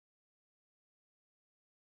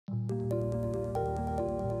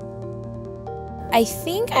I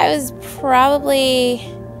think I was probably,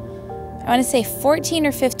 I want to say 14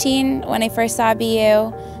 or 15 when I first saw BU.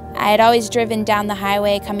 I had always driven down the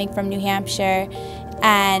highway coming from New Hampshire,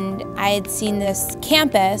 and I had seen this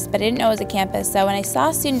campus, but I didn't know it was a campus. So when I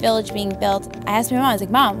saw Student Village being built, I asked my mom, I was like,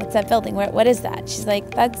 Mom, what's that building? What is that? She's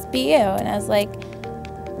like, that's BU. And I was like,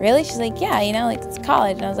 really? She's like, yeah, you know, like it's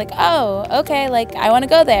college. And I was like, oh, okay, like I want to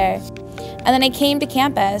go there. And then I came to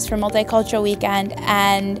campus for Multicultural Weekend,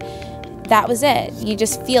 and that was it. You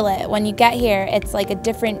just feel it. When you get here, it's like a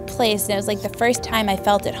different place. And it was like the first time I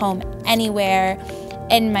felt at home anywhere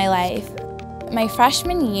in my life. My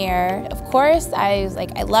freshman year, of course, I was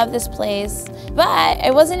like, I love this place, but I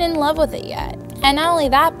wasn't in love with it yet. And not only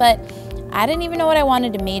that, but I didn't even know what I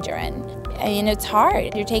wanted to major in. I mean, it's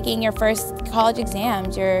hard. You're taking your first college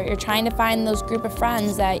exams. You're trying to find those group of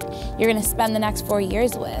friends that you're going to spend the next 4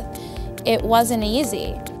 years with. It wasn't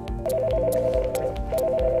easy.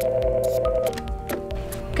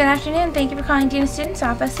 Good afternoon. Thank you for calling Dean of Students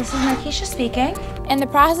Office. This is Markiesha speaking. In the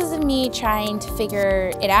process of me trying to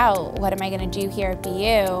figure it out, what am I going to do here at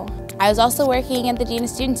BU, I was also working at the Dean of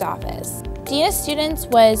Students Office. Dean of Students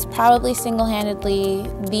was probably single-handedly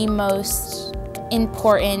the most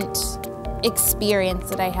important experience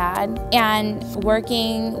that I had, and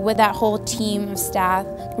working with that whole team of staff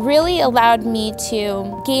really allowed me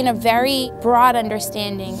to gain a very broad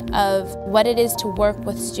understanding of what it is to work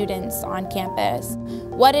with students on campus,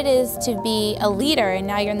 what it is to be a leader, and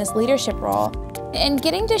now you're in this leadership role. And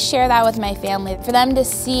getting to share that with my family, for them to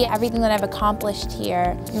see everything that I've accomplished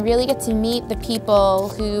here, and really get to meet the people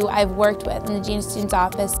who I've worked with in the Dean of Students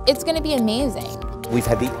Office, it's going to be amazing. We've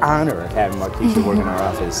had the honor of having Markiesha work in our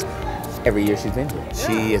office every year she's been here.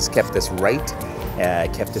 She has kept us right,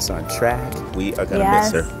 kept us on track. We are going to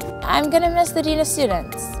miss her. I'm going to miss the Dean of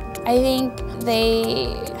Students. I think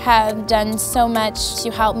they have done so much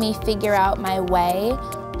to help me figure out my way.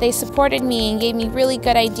 They supported me and gave me really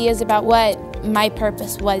good ideas about what my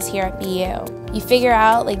purpose was here at BU. You figure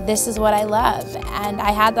out, like, this is what I love. And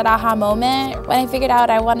I had that aha moment when I figured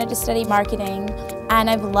out I wanted to study marketing,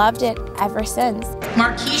 and I've loved it ever since.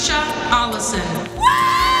 Markiesha Ollison.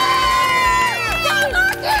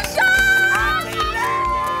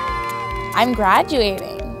 I'm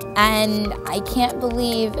graduating, and I can't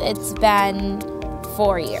believe it's been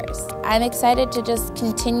 4 years. I'm excited to just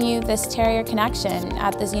continue this Terrier connection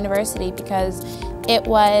at this university because it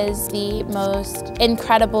was the most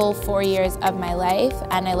incredible 4 years of my life,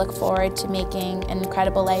 and I look forward to making an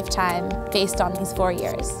incredible lifetime based on these 4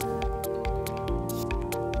 years.